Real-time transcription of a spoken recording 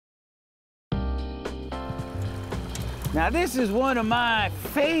Now this is one of my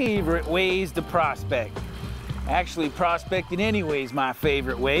favorite ways to prospect. Actually, prospecting anyway is my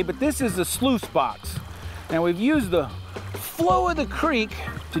favorite way, but this is a sluice box. Now we've used the flow of the creek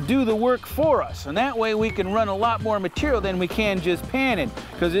to do the work for us, and that way we can run a lot more material than we can just panning,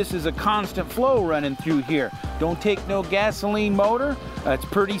 because this is a constant flow running through here. Don't take no gasoline motor. It's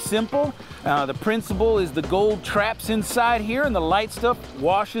pretty simple. The principle is the gold traps inside here, and the light stuff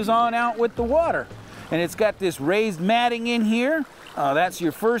washes on out with the water. And it's got this raised matting in here. That's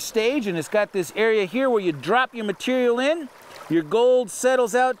your first stage, and it's got this area here where you drop your material in. Your gold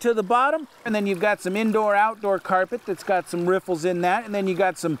settles out to the bottom, and then you've got some indoor-outdoor carpet that's got some riffles in that, and then you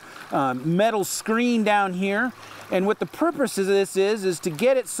got some metal screen down here. And what the purpose of this is to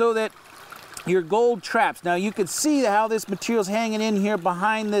get it so that your gold traps. Now you can see how this material's hanging in here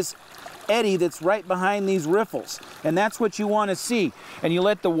behind this eddy that's right behind these riffles, and that's what you want to see. And you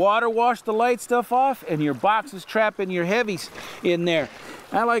let the water wash the light stuff off, and your box is trapping your heavies in there.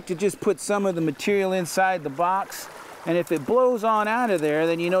 I like to just put some of the material inside the box, and if it blows on out of there,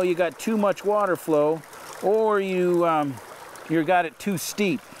 then you know you got too much water flow, or you got it too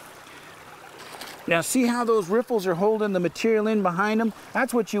steep. Now see how those riffles are holding the material in behind them?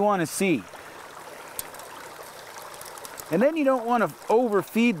 That's what you want to see. And then you don't want to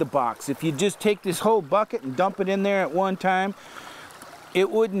overfeed the box. If you just take this whole bucket and dump it in there at one time,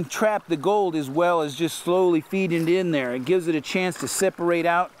 it wouldn't trap the gold as well as just slowly feeding it in there. It gives it a chance to separate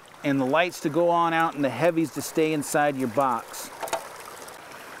out and the lights to go on out and the heavies to stay inside your box.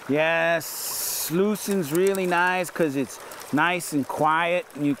 Yes, sluicing's really nice because it's nice and quiet,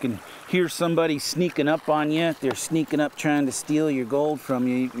 and you can hear somebody sneaking up on you. If they're sneaking up trying to steal your gold from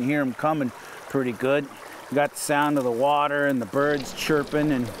you, you can hear them coming pretty good. You got the sound of the water and the birds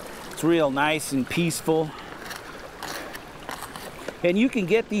chirping, and it's real nice and peaceful. And you can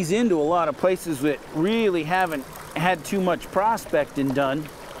get these into a lot of places that really haven't had too much prospecting done.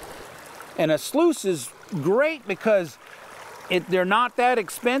 And a sluice is great because they're not that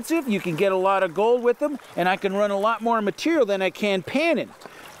expensive. You can get a lot of gold with them, and I can run a lot more material than I can panning.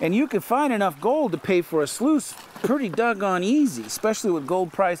 And you can find enough gold to pay for a sluice pretty doggone easy, especially with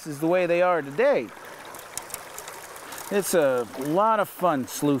gold prices the way they are today. It's a lot of fun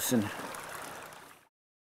sluicing.